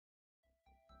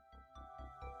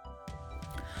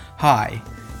Hi,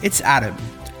 it's Adam,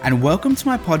 and welcome to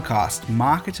my podcast,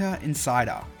 Marketer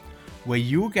Insider, where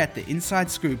you'll get the inside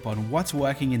scoop on what's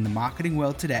working in the marketing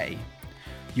world today.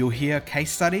 You'll hear case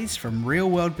studies from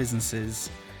real-world businesses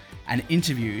and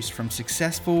interviews from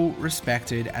successful,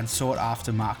 respected, and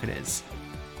sought-after marketers.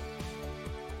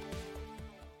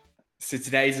 So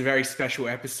today's a very special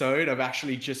episode. I've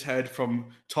actually just heard from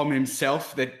Tom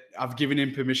himself that I've given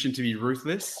him permission to be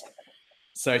ruthless.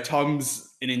 So Tom's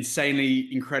an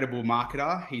insanely incredible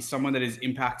marketer. He's someone that has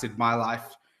impacted my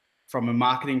life from a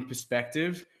marketing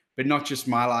perspective, but not just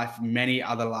my life, many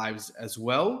other lives as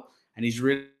well. And he's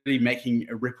really making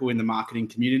a ripple in the marketing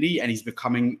community, and he's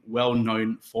becoming well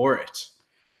known for it.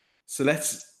 So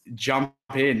let's jump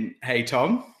in. Hey,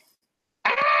 Tom.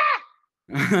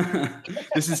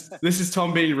 This is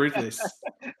Tom being ruthless.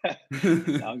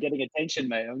 No, I'm getting attention,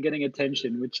 mate. I'm getting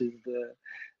attention, which is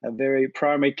a very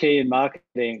primary key in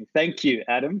marketing. Thank you,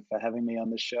 Adam, for having me on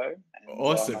the show. And,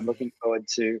 awesome. I'm looking forward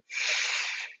to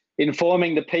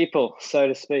informing the people, so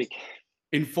to speak.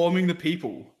 Informing the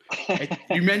people.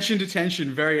 You mentioned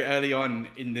attention very early on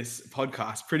in this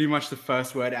podcast, pretty much the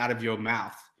first word out of your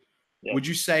mouth. Yep.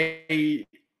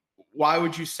 Why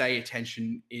would you say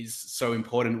attention is so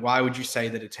important? Why would you say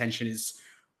that attention is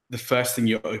the first thing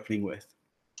you're opening with?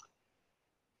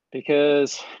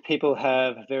 Because people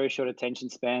have very short attention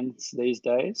spans these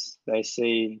days. They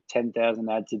see 10,000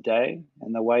 ads a day,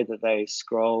 and the way that they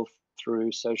scroll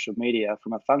through social media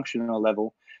from a functional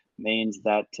level means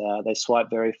that they swipe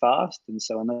very fast. And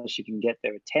so unless you can get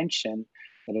their attention,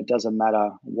 then it doesn't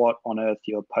matter what on earth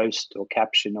your post or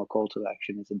caption or call to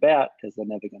action is about, because they're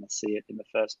never going to see it in the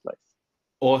first place.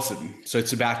 Awesome. So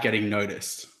it's about getting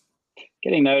noticed.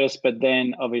 Getting noticed, but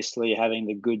then obviously having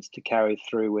the goods to carry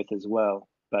through with as well.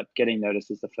 But getting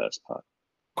noticed is the first part.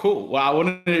 Cool. Well, I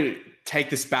want to take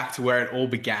this back to where it all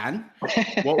began.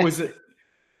 What was it?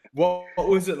 What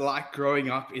was it like growing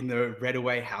up in the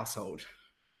Redaway household?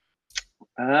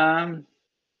 My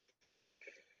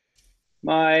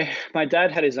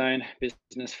dad had his own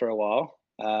business for a while.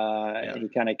 He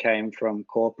kind of came from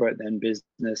corporate, then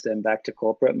business, then back to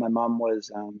corporate. My mum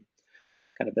was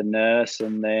kind of a nurse,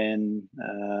 and then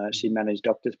she managed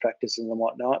doctors' practices and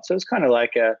whatnot. So it was kind of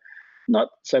like not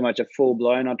so much a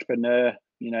full-blown entrepreneur,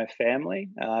 family,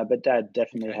 but Dad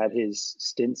definitely had his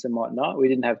stints and whatnot. We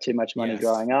didn't have too much money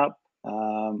growing up.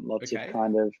 Lots of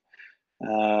kind of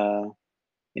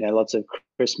lots of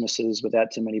Christmases without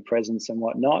too many presents and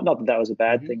whatnot. Not that that was a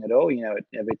bad thing at all.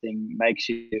 Everything makes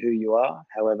you who you are.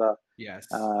 However,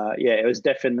 it was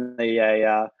definitely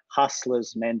a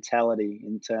hustler's mentality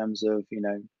in terms of,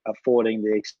 affording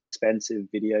the expensive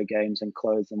video games and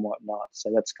clothes and whatnot.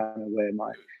 So that's kind of where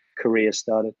my career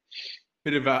started.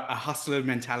 Bit of a hustler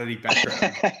mentality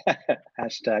background.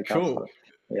 Hashtag cool. Hustler.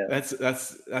 Yeah,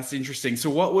 that's interesting. So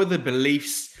what were the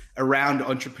beliefs around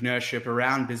entrepreneurship,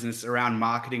 around business, around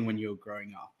marketing when you were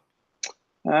growing up?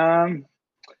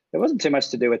 There wasn't too much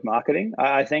to do with marketing.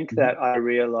 I think that I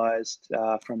realized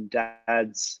from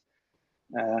Dad's,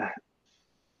 I'm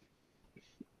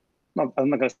not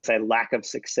going to say lack of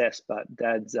success, but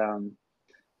Dad's,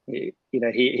 he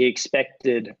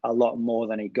expected a lot more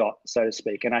than he got, so to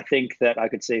speak. And I think that I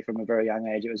could see from a very young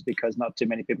age, it was because not too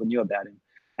many people knew about him.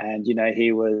 And, he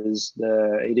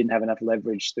didn't have enough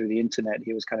leverage through the internet.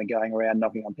 He was kind of going around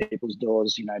knocking on people's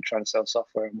doors, trying to sell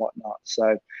software and whatnot.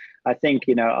 So I think,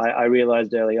 I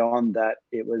realized early on that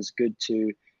it was good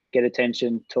to get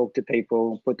attention, talk to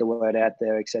people, put the word out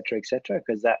there, et cetera,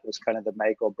 because that was kind of the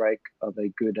make or break of a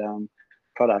good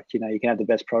product. You can have the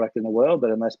best product in the world,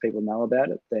 but unless people know about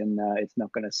it, then it's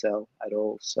not going to sell at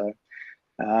all. So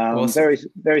awesome. Very,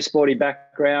 very sporty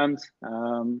background,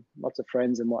 lots of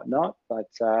friends and whatnot. But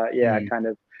I kind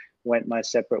of went my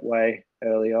separate way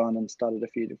early on and started a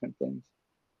few different things.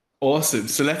 Awesome.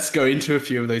 So let's go into a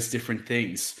few of those different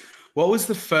things. What was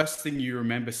the first thing you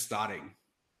remember starting?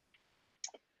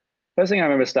 First thing I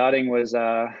remember starting was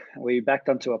we backed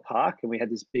onto a park, and we had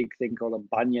this big thing called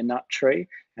a bunya nut tree,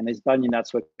 and these bunya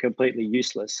nuts were completely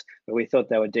useless, but we thought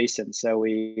they were decent. So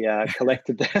we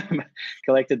collected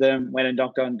them, went and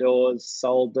knocked on doors,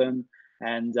 sold them.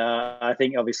 And I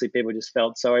think obviously people just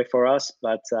felt sorry for us,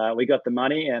 but we got the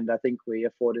money, and I think we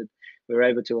were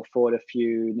able to afford a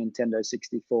few Nintendo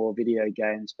 64 video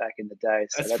games back in the day.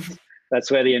 So that's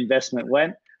where the investment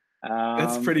went.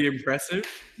 That's pretty impressive.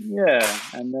 Yeah.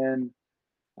 And then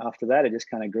after that, it just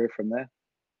kind of grew from there.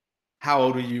 How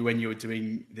old were you when you were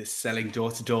doing this selling door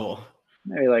to door?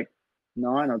 Maybe like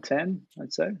 9 or 10,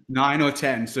 I'd say. 9 or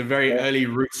 10. So very early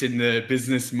roots in the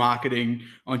business, marketing,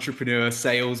 entrepreneur,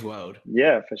 sales world.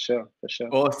 Yeah, for sure.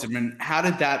 Awesome. And how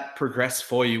did that progress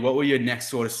for you? What were your next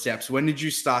sort of steps? When did you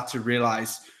start to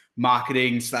realize,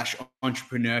 marketing /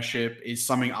 entrepreneurship is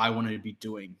something I want to be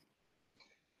doing?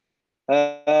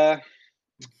 When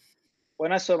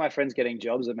I saw my friends getting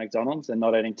jobs at McDonald's and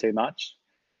not earning too much,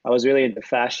 I was really into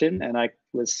fashion, and I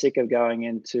was sick of going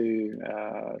into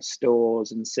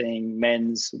stores and seeing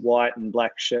men's white and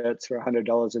black shirts for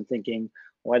 $100 and thinking,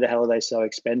 why the hell are they so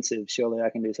expensive? Surely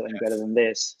I can do something better than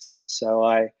this. So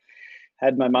I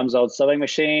had my mum's old sewing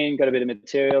machine, got a bit of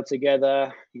material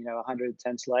together, 100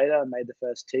 attempts later, I made the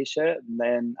first t-shirt. And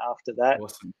then after that,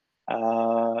 Awesome.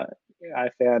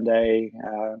 I found a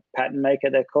pattern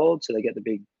maker, they're called. So they get the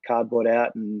big cardboard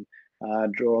out and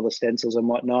draw all the stencils and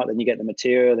whatnot. Then you get the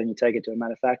material, then you take it to a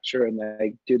manufacturer and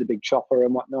they do the big chopper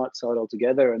and whatnot, sew it all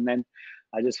together. And then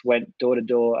I just went door to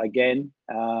door again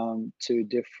to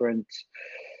different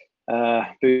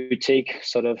boutique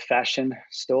sort of fashion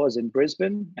stores in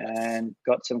Brisbane and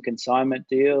got some consignment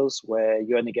deals where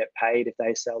you only get paid if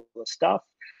they sell the stuff.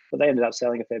 But they ended up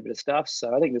selling a fair bit of stuff.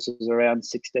 So I think this was around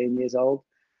 16 years old.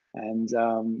 And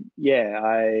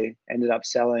I ended up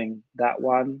selling that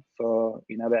one for,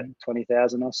 about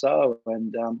 20,000 or so.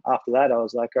 And after that, I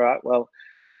was like, all right, well,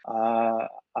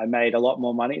 I made a lot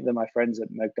more money than my friends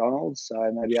at McDonald's. So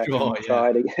maybe I can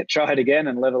try it again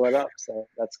and level it up. So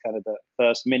that's kind of the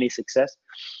first mini success.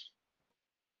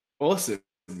 Awesome.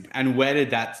 And where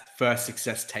did that first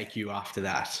success take you after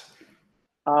that?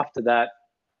 After that,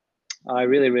 I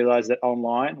really realized that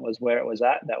online was where it was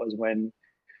at. That was when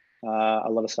a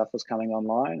lot of stuff was coming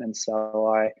online. And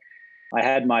so I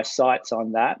had my sights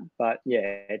on that, but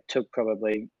it took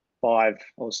probably 5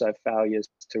 or so failures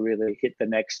to really hit the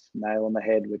next nail on the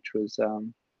head, which was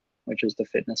the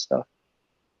fitness stuff.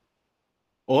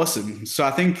 Awesome. So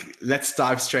I think let's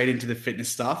dive straight into the fitness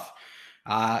stuff.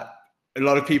 A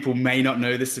lot of people may not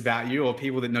know this about you, or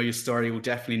people that know your story will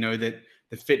definitely know that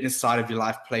the fitness side of your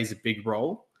life plays a big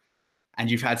role. And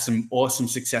you've had some awesome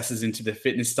successes into the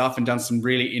fitness stuff and done some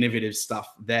really innovative stuff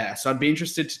there. So I'd be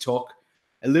interested to talk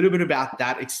a little bit about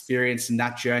that experience and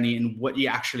that journey and what you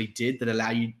actually did that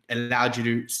allowed you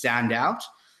to stand out.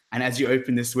 And as you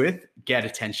open this with, get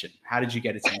attention. How did you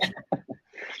get attention?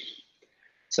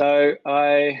 So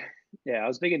I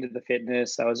was big into the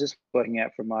fitness. I was just working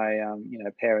out from my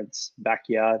parents'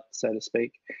 backyard, so to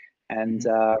speak. And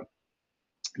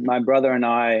my brother and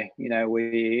I,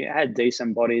 we had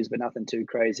decent bodies, but nothing too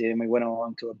crazy. And we went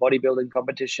along to a bodybuilding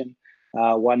competition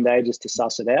one day just to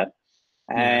suss it out.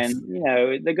 And,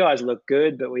 the guys looked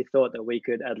good, but we thought that we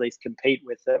could at least compete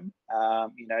with them,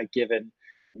 given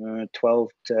 12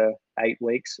 to 8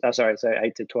 weeks.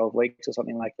 8 to 12 weeks or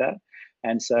something like that.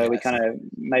 And so we kind of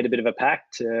made a bit of a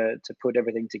pact to put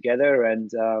everything together and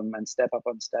step up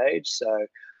on stage. So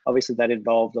obviously that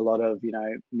involved a lot of,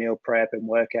 meal prep and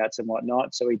workouts and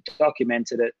whatnot. So we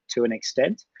documented it to an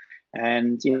extent.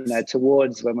 And,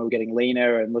 towards when we were getting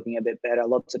leaner and looking a bit better,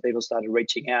 lots of people started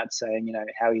reaching out saying,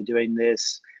 how are you doing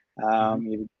this?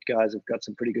 You guys have got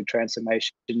some pretty good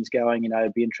transformations going,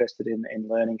 I'd be interested in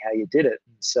learning how you did it.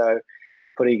 So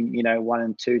putting, 1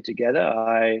 and 2 together,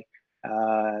 I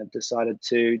decided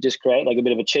to just create like a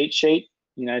bit of a cheat sheet,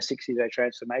 60-day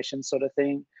transformation sort of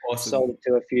thing. Awesome. Sold it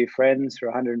to a few friends for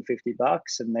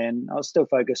 $150. And then I was still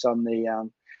focused on the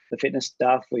fitness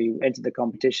stuff. We entered the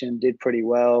competition, did pretty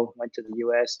well, went to the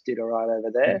US, did all right over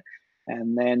there.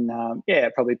 And then,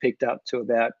 probably picked up to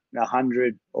about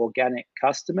 100 organic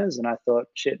customers. And I thought,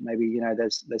 shit, maybe,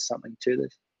 there's something to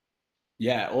this.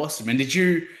 Yeah, awesome. And did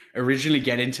you originally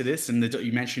get into this? And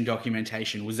you mentioned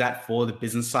documentation. Was that for the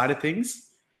business side of things?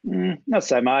 Not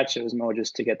so much. It was more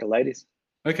just to get the ladies.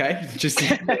 Okay, just to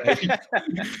get the ladies.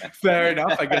 Fair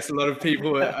enough. I guess a lot of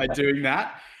people are doing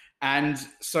that. And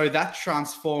so that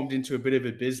transformed into a bit of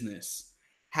a business.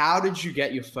 How did you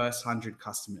get your first 100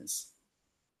 customers?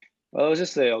 Well, it was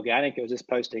just the organic. It was just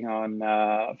posting on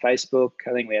Facebook.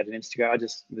 I think we had an Instagram. I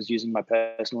just was using my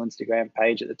personal Instagram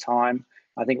page at the time.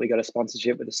 I think we got a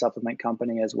sponsorship with a supplement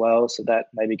company as well. So that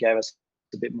maybe gave us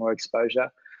a bit more exposure.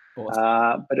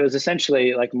 Awesome. But it was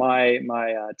essentially like my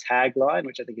tagline,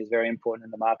 which I think is very important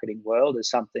in the marketing world, is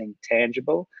something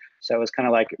tangible. So it was kind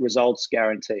of like results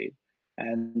guaranteed.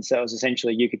 And so it was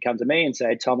essentially, you could come to me and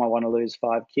say, Tom, I want to lose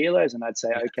 5 kilos. And I'd say,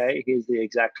 okay, here's the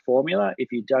exact formula.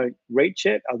 If you don't reach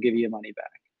it, I'll give you your money back.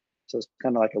 So it's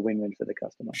kind of like a win-win for the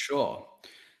customer. Sure.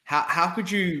 How could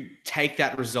you take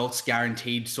that results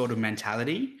guaranteed sort of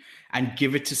mentality and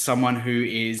give it to someone who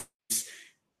is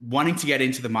wanting to get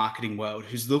into the marketing world,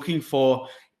 who's looking for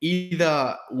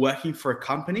either working for a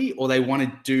company or they want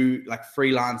to do like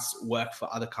freelance work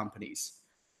for other companies?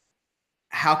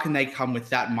 How can they come with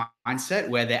that mindset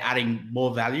where they're adding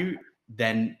more value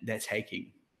than they're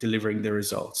delivering the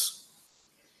results?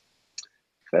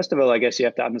 First of all, I guess you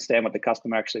have to understand what the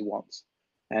customer actually wants.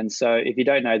 And so if you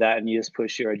don't know that and you just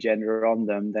push your agenda on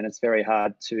them, then it's very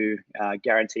hard to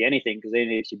guarantee anything, because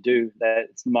even if you do, that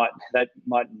might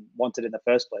want it in the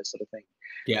first place, sort of thing.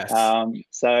 Yes.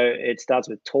 So it starts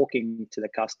with talking to the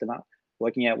customer,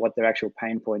 working out what their actual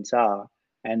pain points are.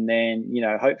 And then,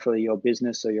 hopefully your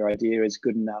business or your idea is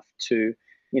good enough to,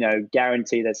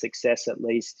 guarantee their success at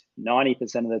least 90%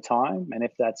 of the time. And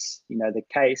if that's, the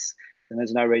case, then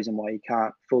there's no reason why you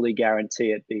can't fully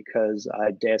guarantee it, because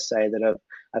I dare say that of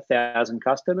 1,000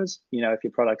 customers, if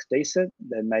your product's decent,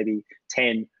 then maybe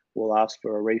 10 will ask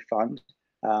for a refund.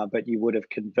 But you would have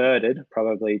converted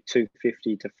probably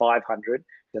 250 to 500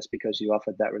 just because you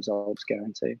offered that results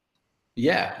guarantee.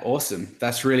 Yeah, awesome.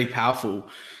 That's really powerful.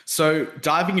 So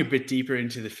diving a bit deeper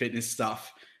into the fitness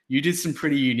stuff, you did some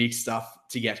pretty unique stuff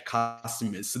to get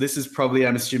customers. So this is probably,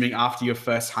 I'm assuming, after your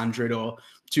first 100 or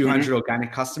 200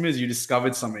 organic customers, you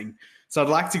discovered something. So I'd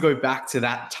like to go back to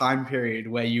that time period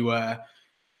where you were,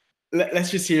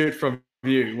 let's just hear it from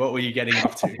you. What were you getting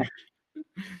up to?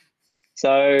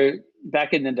 So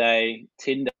back in the day,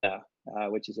 Tinder,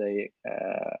 which is a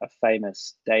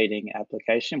famous dating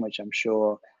application, which I'm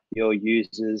sure your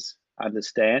users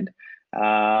understand,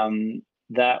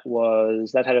 that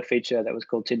had a feature that was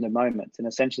called Tinder Moments, and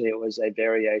essentially it was a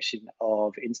variation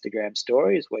of Instagram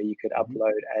stories where you could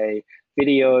upload a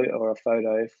video or a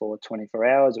photo for 24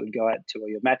 hours. It would go out to all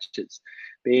your matches.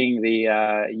 Being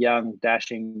the young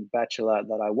dashing bachelor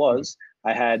that I was,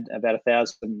 I had about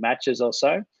 1,000 matches or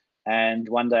so. And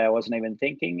one day I wasn't even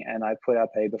thinking, and I put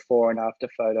up a before and after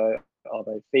photo of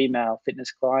a female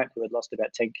fitness client who had lost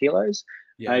about 10 kilos.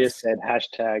 Yes. I just said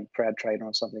 #proud trainer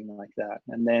or something like that.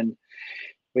 And then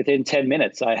within 10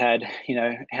 minutes, I had,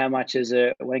 how much is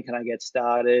it? When can I get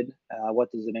started?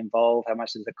 What does it involve? How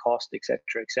much does it cost, et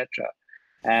cetera, et cetera.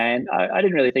 And I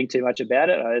didn't really think too much about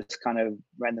it. I just kind of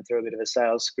ran them through a bit of a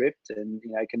sales script and,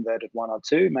 converted one or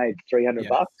two, made 300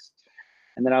 bucks.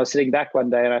 And then I was sitting back one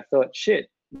day and I thought, shit,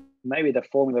 maybe the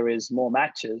formula is more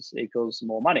matches equals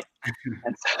more money.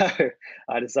 And so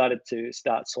I decided to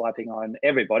start swiping on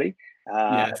everybody,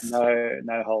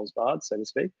 no holds barred, so to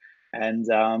speak. And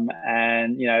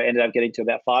ended up getting to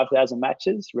about 5,000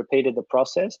 matches, repeated the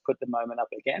process, put the moment up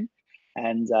again.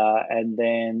 And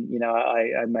then,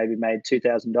 I maybe made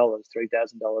 $2,000,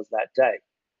 $3,000 that day.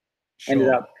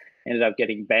 Sure. Ended up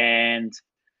getting banned,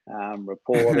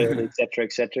 reported, et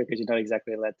cetera, because you're not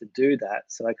exactly allowed to do that.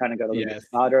 So I kind of got a little bit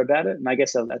smarter about it. And I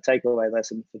guess a takeaway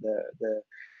lesson for the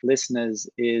listeners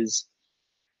is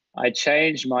I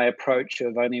changed my approach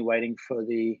of only waiting for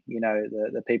the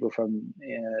people from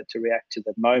to react to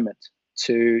the moment,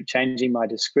 to changing my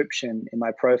description in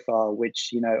my profile,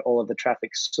 which all of the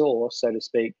traffic saw, so to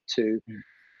speak, to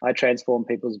I transform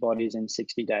people's bodies in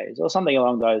 60 days or something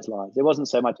along those lines. It wasn't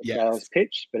so much a sales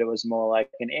pitch, but it was more like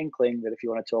an inkling that if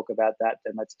you want to talk about that,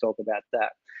 then let's talk about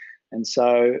that. And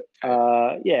so,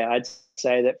 I'd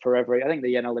say that I think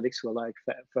the analytics were like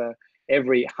for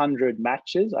every 100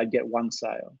 matches, I'd get one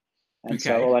sale. And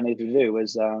so all I needed to do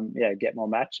was, get more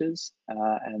matches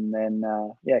and then,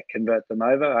 convert them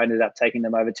over. I ended up taking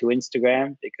them over to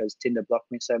Instagram because Tinder blocked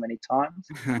me so many times.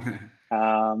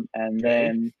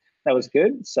 Then that was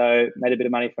good. So made a bit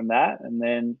of money from that. And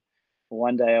then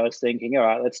one day I was thinking, all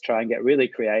right, let's try and get really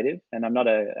creative. And I'm not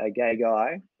a gay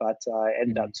guy, but I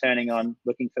ended up turning on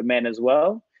looking for men as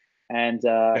well. And,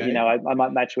 I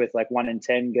might match with like 1 in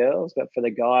 10 girls, but for the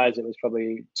guys, it was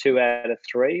probably 2 out of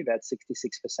 3, about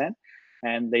 66%.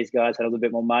 And these guys had a little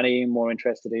bit more money, more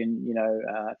interested in,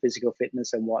 physical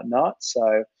fitness and whatnot.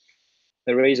 So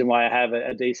the reason why I have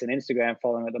a decent Instagram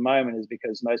following at the moment is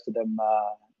because most of them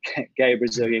are gay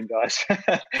Brazilian guys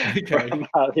from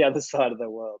the other side of the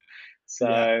world.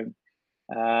 So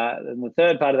and the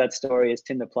third part of that story is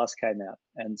Tinder Plus came out.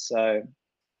 And so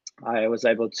I was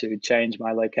able to change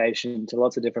my location to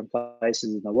lots of different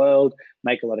places in the world,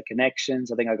 make a lot of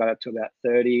connections. I think I got up to about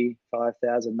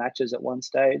 35,000 matches at one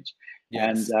stage.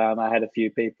 Yes. And I had a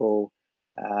few people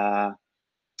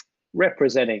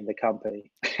representing the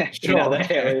company in other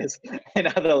areas, in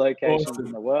other locations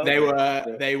in the world. They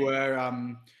were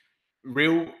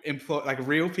real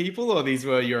people, or these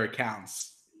were your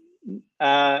accounts?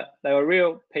 They were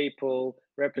real people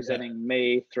representing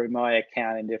me through my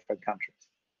account in different countries.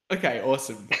 Okay,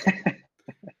 awesome.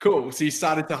 Cool. So you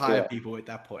started to hire people at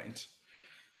that point.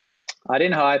 I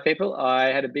didn't hire people. I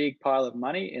had a big pile of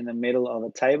money in the middle of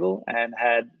a table and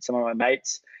had some of my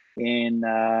mates in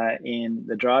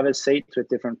the driver's seats with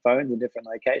different phones in different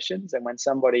locations. And when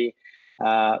somebody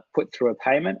put through a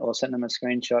payment or sent them a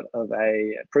screenshot of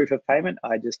a proof of payment,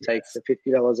 I just take the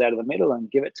 $50 out of the middle and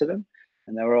give it to them.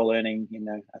 and they were all earning,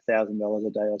 $1,000 a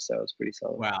day or so. It was pretty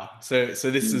solid. Wow. So this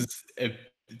Mm. is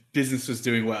business was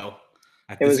doing well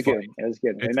at It this was point. good. It was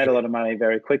good. We It's made a good. lot of money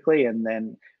very quickly, and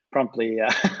then promptly,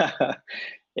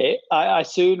 I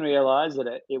soon realized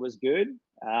that it was good,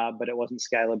 but it wasn't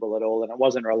scalable at all, and it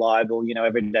wasn't reliable.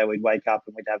 Every day we'd wake up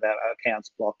and we'd have our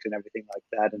accounts blocked and everything like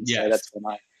that. And so Yes. that's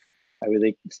when I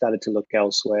really started to look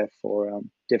elsewhere for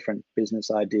different business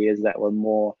ideas that were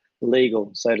more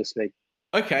legal, so to speak.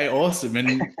 Okay, awesome.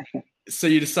 And so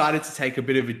you decided to take a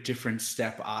bit of a different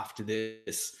step after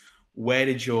this. Where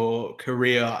did your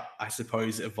career, I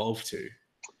suppose, evolve to?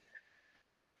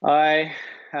 A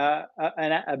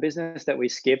business that we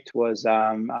skipped was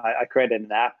I created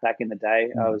an app back in the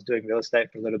day. I was doing real estate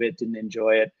for a little bit, didn't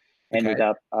enjoy it. Okay. Ended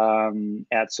up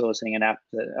outsourcing an app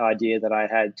idea that I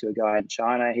had to a guy in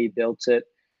China. He built it.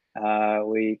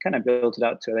 We kind of built it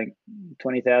up to, I think,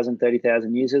 20,000,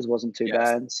 30,000 users. Wasn't too Yes.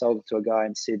 bad. Sold it to a guy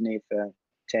in Sydney for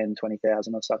 10,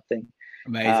 20,000 or something.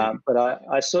 Amazing. But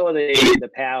I saw the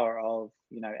power of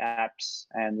apps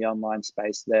and the online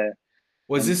space there.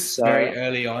 Was And this so, very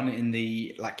early on in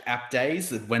the app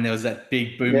days when there was that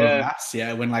big boom of yeah, apps?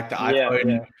 Yeah, when the yeah, iPhone.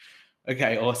 yeah.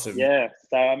 Okay, awesome. Yeah.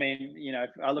 So, I mean, if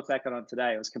I look back on it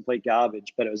today, it was complete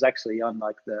garbage, but it was actually on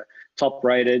the top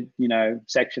rated,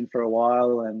 section for a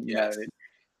while. And, Yes.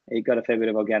 it got a fair bit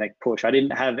of organic push. I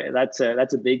didn't have, that's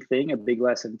a big thing. A big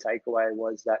lesson takeaway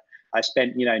was that I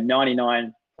spent,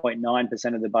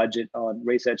 99.9% of the budget on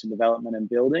research and development and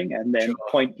building, and then Sure.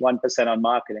 0.1% on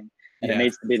marketing. And Yeah. it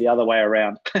needs to be the other way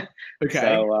around. Okay.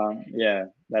 So,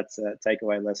 that's a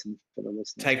takeaway lesson for the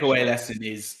listeners. Takeaway lesson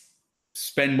is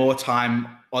spend more time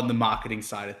on the marketing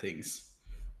side of things.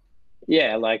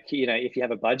 Yeah, if you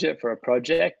have a budget for a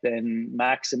project, then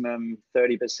maximum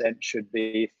 30% should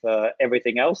be for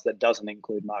everything else that doesn't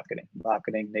include marketing.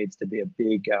 Marketing needs to be a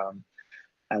big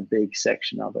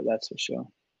section of it, that's for sure.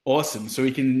 Awesome. So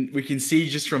we can see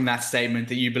just from that statement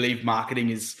that you believe marketing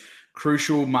is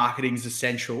crucial, marketing is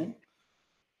essential.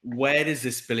 Where does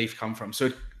this belief come from?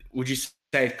 So would you say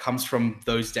it comes from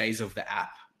those days of the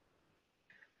app?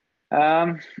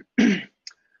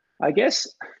 I guess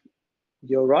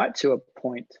you're right to a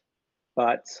point,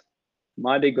 but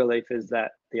my big belief is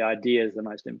that the idea is the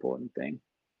most important thing.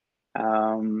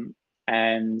 And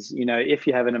if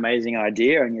you have an amazing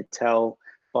idea and you tell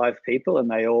 5 people and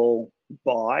they all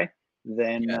buy,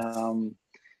 then Yes.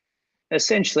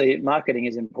 Essentially marketing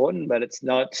is important, but it's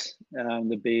not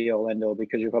the be all end all,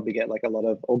 because you'll probably get a lot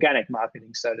of organic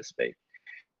marketing, so to speak.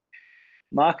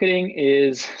 Marketing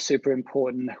is super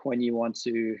important when you want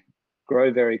to grow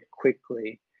very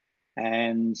quickly,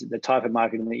 and the type of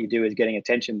marketing that you do is getting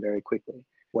attention very quickly,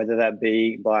 whether that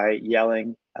be by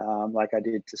yelling like I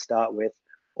did to start with,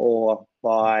 or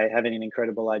by having an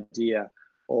incredible idea,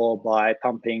 or by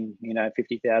pumping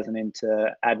 50,000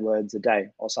 into AdWords a day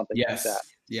or something like that.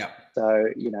 Yeah. So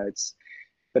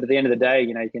but at the end of the day,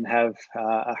 you can have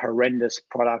a horrendous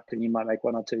product and you might make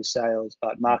 1 or 2 sales,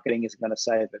 but marketing isn't going to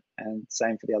save it, and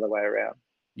same for the other way around.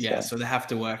 Yeah, so they have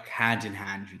to work hand in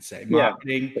hand, you'd say. Yeah,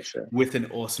 Marketing for sure. with an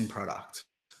awesome product.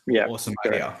 Yeah, Awesome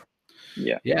correct. idea.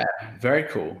 Yeah. Yeah, very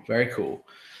cool. Very cool.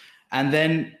 And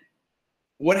then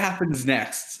what happens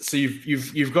next? So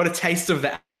you've got a taste of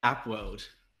the app world.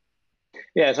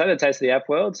 Yeah, so I had a taste of the app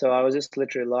world. So I was just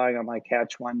literally lying on my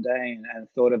couch one day and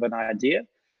thought of an idea.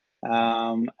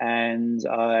 And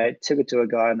I took it to a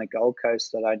guy on the Gold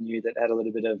Coast that I knew that had a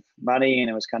little bit of money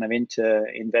and was kind of into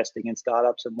investing in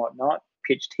startups and whatnot.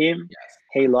 Pitched him. Yes.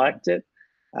 He liked it.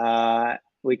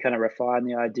 We kind of refined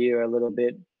the idea a little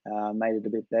bit, made it a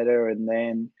bit better. And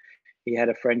then he had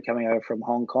a friend coming over from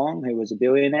Hong Kong who was a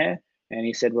billionaire. And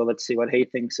he said, well, let's see what he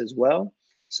thinks as well.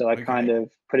 So I kind of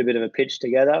put a bit of a pitch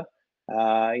together,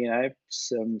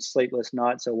 some sleepless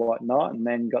nights or whatnot, and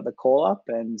then got the call up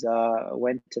and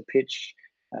went to pitch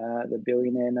the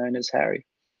billionaire known as Harry.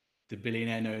 The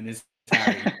billionaire known as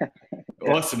Harry. Yeah.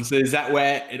 Awesome. So is that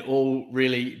where it all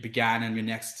really began in your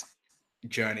next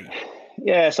journey?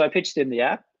 Yeah. So I pitched in the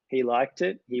app. He liked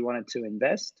it. He wanted to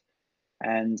invest.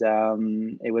 And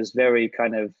it was very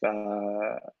kind of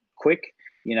quick.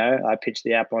 I pitched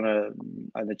the app on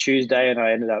a Tuesday, and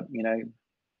I ended up,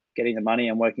 getting the money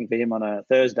and working for him on a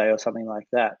Thursday or something like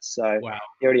that. So wow.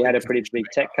 He already had a pretty big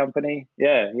tech company.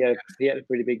 Yeah, he had a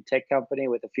pretty big tech company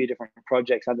with a few different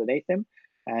projects underneath him,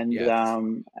 and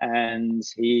and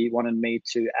he wanted me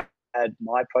to add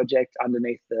my project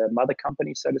underneath the mother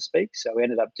company, so to speak. So we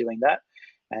ended up doing that.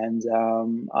 And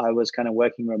I was kind of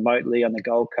working remotely on the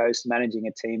Gold Coast, managing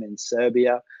a team in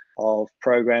Serbia of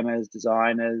programmers,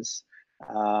 designers,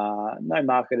 no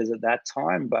marketers at that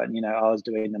time, but I was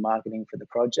doing the marketing for the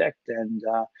project, and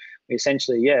we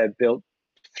essentially built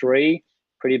 3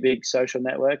 pretty big social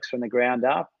networks from the ground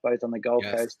up, both on the Gold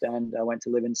Yes. Coast, and I went to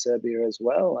live in Serbia as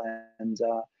well. And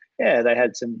yeah, they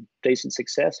had some decent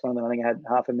success. One of them, I think, had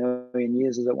 500,000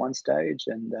 users at one stage,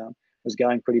 and was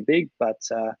going pretty big. But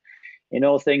in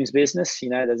all things business,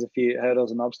 there's a few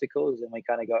hurdles and obstacles, and we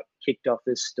kind of got kicked off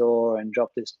this store and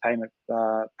dropped this payment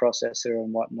processor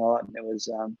and whatnot. And it was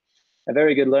a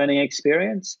very good learning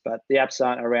experience, but the apps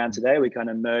aren't around today. We kind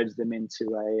of merged them into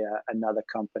another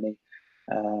company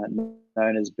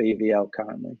known as BVL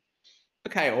currently.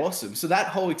 Okay, awesome. So that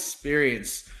whole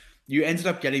experience, you ended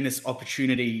up getting this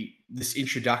opportunity, this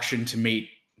introduction to meet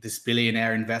this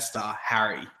billionaire investor,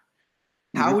 Harry.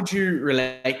 How would you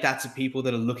relate that to people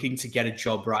that are looking to get a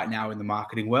job right now in the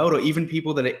marketing world, or even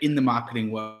people that are in the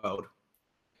marketing world?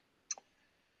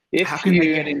 How can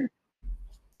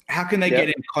they get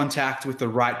in contact with the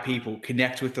right people,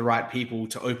 connect with the right people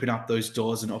to open up those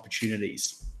doors and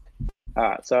opportunities? All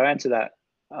right, so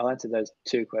I'll answer those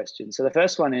two questions. So the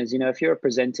first one is, if you're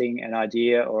presenting an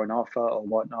idea or an offer or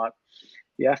whatnot,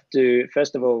 you have to,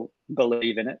 first of all,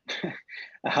 believe in it.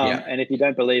 And if you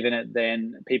don't believe in it,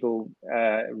 then people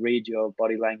read your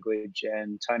body language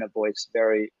and tone of voice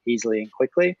very easily and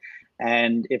quickly.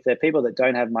 And if they're people that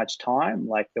don't have much time,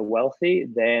 like the wealthy,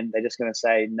 then they're just going to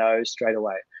say no straight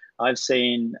away. I've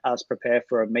seen us prepare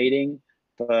for a meeting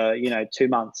for 2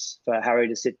 months for Harry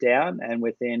to sit down, and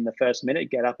within the first minute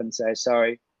get up and say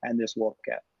sorry and just walk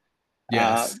out.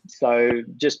 Yes. So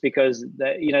just because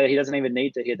he doesn't even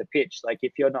need to hear the pitch. Like,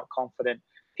 if you're not confident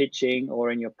pitching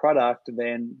or in your product,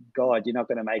 then God, you're not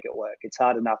going to make it work. It's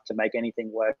hard enough to make anything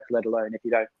work, let alone if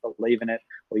you don't believe in it,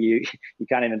 or you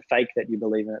can't even fake that you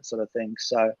believe in it, sort of thing.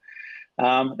 So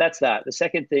that's that. The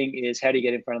second thing is, how do you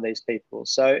get in front of these people?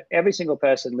 So every single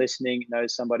person listening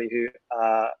knows somebody who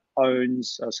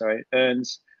earns or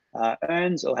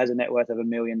has a net worth of $1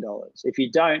 million. If you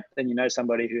don't, then you know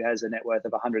somebody who has a net worth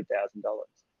of $100,000.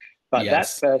 But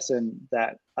Yes. that person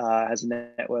that has a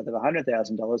net worth of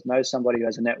 $100,000 knows somebody who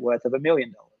has a net worth of $1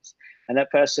 million. And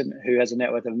that person who has a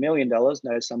net worth of $1 million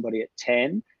knows somebody at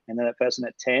 10. And then that person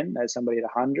at 10 knows somebody at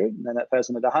 100. And then that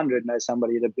person at 100 knows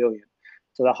somebody at 1 billion.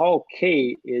 So the whole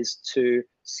key is to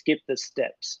skip the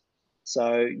steps.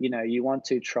 So, you want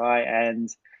to try and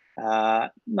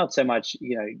not so much,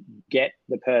 get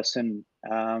the person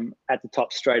at the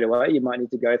top straight away. You might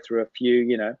need to go through a few,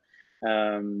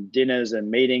 dinners and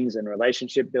meetings and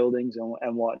relationship buildings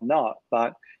and whatnot.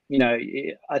 But,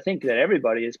 I think that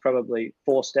everybody is probably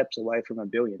 4 steps away from a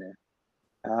billionaire.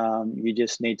 You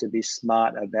just need to be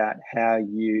smart about how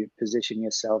you position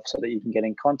yourself so that you can get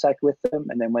in contact with them.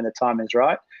 And then when the time is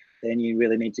right, then you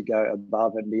really need to go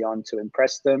above and beyond to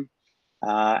impress them.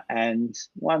 And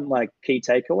one key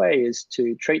takeaway is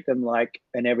to treat them like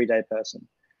an everyday person.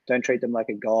 Don't treat them like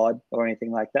a god or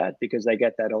anything like that, because they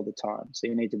get that all the time. So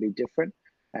you need to be different,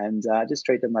 and just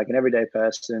treat them like an everyday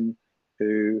person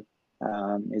who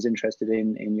is interested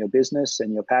in your business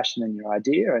and your passion and your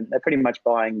idea, and they're pretty much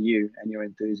buying you and your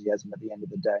enthusiasm at the end of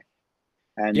the day.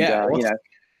 And awesome.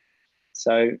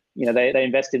 So they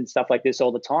invest in stuff like this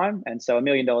all the time, and so $1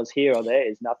 million here or there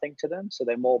is nothing to them. So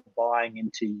they're more buying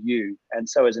into you, and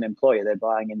so as an employer, they're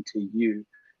buying into you,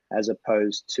 as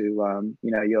opposed to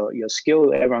your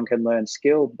skill. Everyone can learn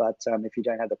skill, but if you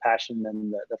don't have the passion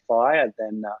and the fire,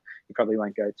 then you probably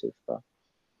won't go too far.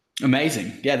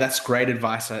 Amazing. Yeah, that's great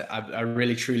advice. I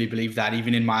really, truly believe that.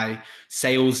 Even in my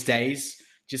sales days,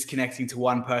 just connecting to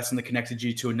one person that connected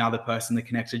you to another person that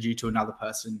connected you to another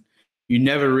person, you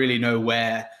never really know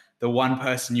where the one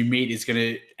person you meet is going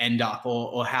to end up,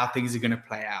 or how things are going to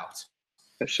play out.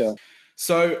 For sure.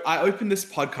 So I opened this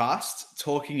podcast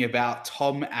talking about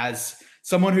Tom as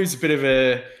someone who's a bit of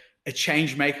a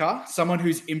change maker, someone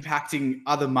who's impacting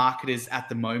other marketers at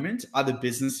the moment, other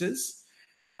businesses.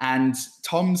 And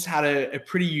Tom's had a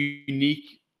pretty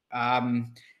unique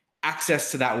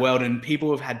access to that world, and people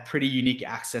have had pretty unique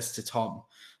access to Tom.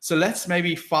 So let's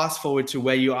maybe fast forward to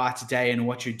where you are today and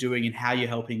what you're doing and how you're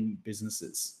helping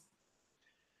businesses.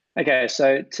 Okay,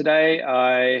 so today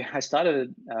I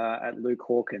started at Luke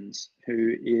Hawkins,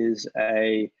 who is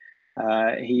he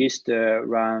used to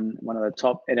run one of the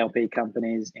top NLP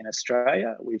companies in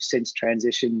Australia. We've since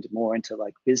transitioned more into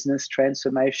business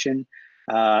transformation,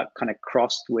 kind of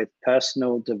crossed with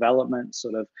personal development,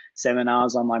 sort of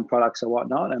seminars, online products or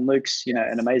whatnot. And Luke's,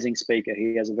 an amazing speaker.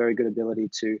 He has a very good ability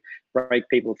to break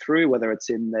people through, whether it's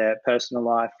in their personal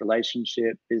life,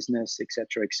 relationship, business, et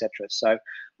cetera, et cetera. So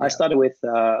I started with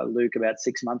Luke about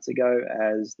 6 months ago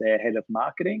as their head of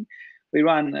marketing. We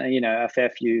run, a fair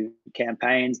few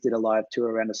campaigns, did a live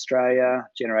tour around Australia,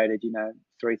 generated,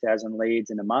 3,000 leads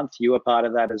in a month. You were part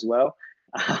of that as well.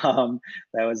 That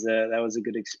was a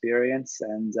good experience,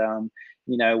 and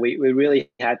we really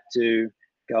had to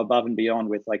go above and beyond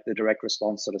with like the direct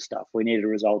response sort of stuff. We needed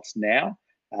results now,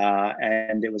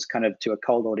 and it was kind of to a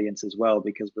cold audience as well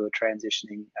because we were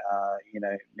transitioning,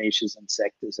 niches and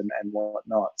sectors and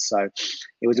whatnot. So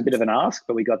it was a bit of an ask,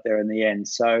 but we got there in the end.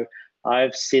 So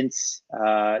I've since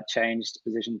changed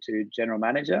position to general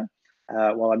manager,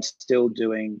 while I'm still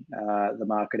doing the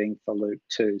marketing for Luke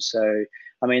too. So,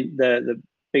 I mean, the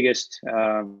biggest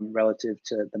relative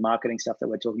to the marketing stuff that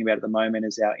we're talking about at the moment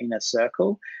is our inner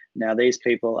circle. Now, these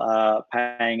people are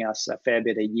paying us a fair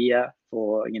bit a year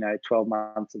for 12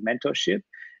 months of mentorship,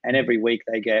 and every week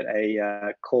they get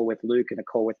a call with Luke and a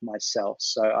call with myself.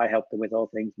 So I help them with all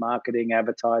things marketing,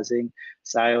 advertising,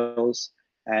 sales,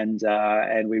 and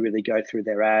we really go through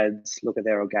their ads, look at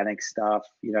their organic stuff,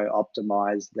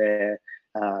 optimize their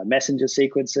messenger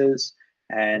sequences,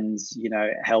 and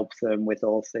help them with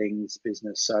all things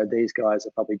business. So these guys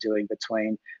are probably doing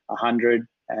between 100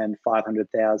 and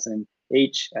 500,000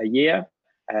 each a year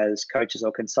as coaches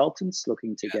or consultants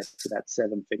looking to get to that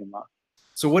 7-figure mark.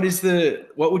 So what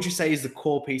would you say is the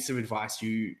core piece of advice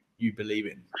you believe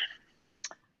in?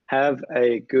 Have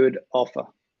a good offer.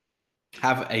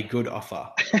 Have a good offer.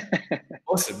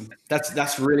 Awesome.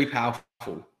 That's really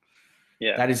powerful.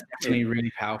 Yeah, that is definitely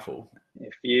really powerful.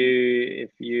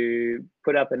 If you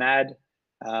put up an ad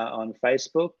on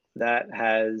Facebook that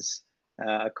has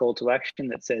a call to action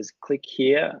that says click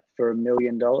here for $1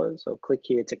 million, or click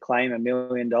here to claim $1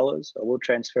 million, or we'll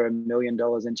transfer $1 million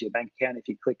into your bank account if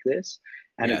you click this,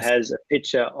 and It has a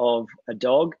picture of a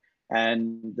dog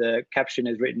and the caption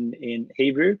is written in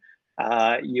Hebrew,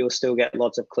 you'll still get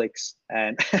lots of clicks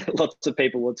and lots of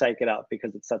people will take it up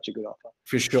because it's such a good offer.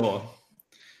 For sure.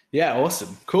 Yeah,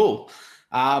 awesome. Cool.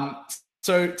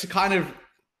 So to kind of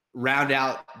round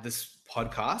out this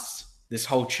podcast, this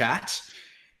whole chat,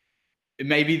 it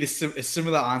may be a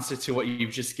similar answer to what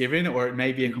you've just given, or it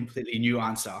may be a completely new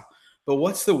answer. But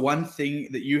what's the one thing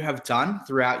that you have done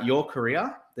throughout your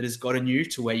career that has gotten you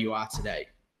to where you are today?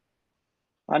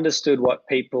 Understood what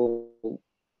people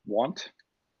want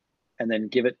and then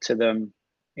give it to them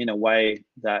in a way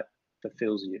that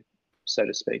fulfills you, so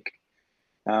to speak.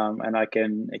 And I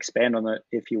can expand on it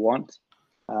if you want.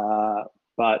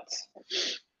 But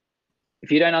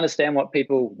if you don't understand what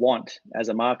people want as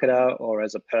a marketer or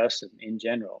as a person in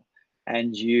general,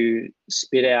 and you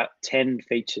spit out 10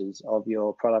 features of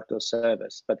your product or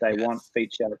service, but they want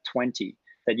feature 20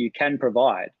 that you can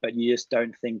provide, but you just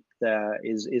don't think that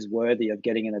is worthy of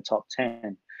getting in the top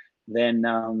 10, then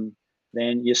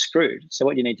you're screwed. So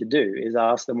what you need to do is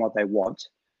ask them what they want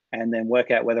and then work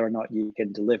out whether or not you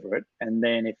can deliver it. And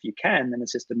then if you can, then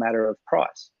it's just a matter of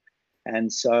price.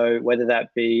 And so whether that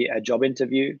be a job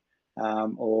interview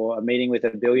or a meeting with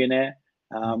a billionaire,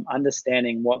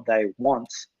 understanding what they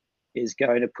want is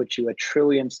going to put you a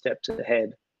trillion steps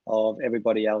ahead of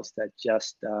everybody else that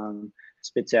just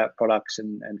spits out products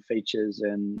and features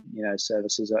and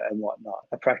services and whatnot.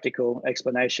 A practical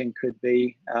explanation could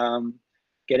be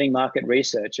getting market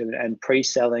research and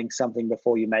pre-selling something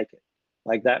before you make it.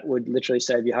 Like that would literally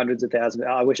save you hundreds of thousands.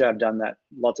 I wish I've done that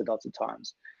lots of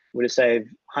times. Would have saved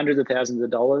hundreds of thousands of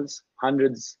dollars,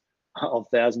 hundreds of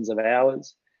thousands of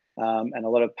hours, and a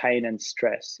lot of pain and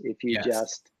stress if you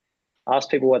just ask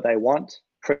people what they want,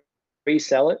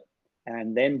 pre-sell it,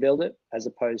 and then build it, as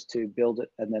opposed to build it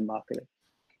and then market it.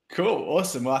 Cool.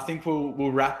 Awesome. Well, I think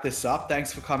we'll wrap this up.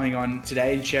 Thanks for coming on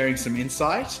today and sharing some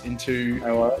insight into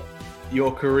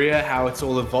your career, how it's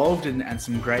all evolved, and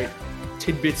some great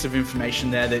tidbits of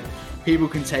information there that people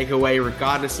can take away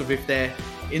regardless of if they're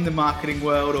in the marketing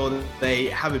world or they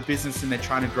have a business and they're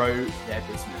trying to grow their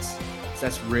business. So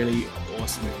that's really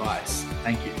awesome advice.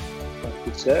 Thank you. Thank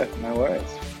you, sir. No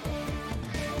worries.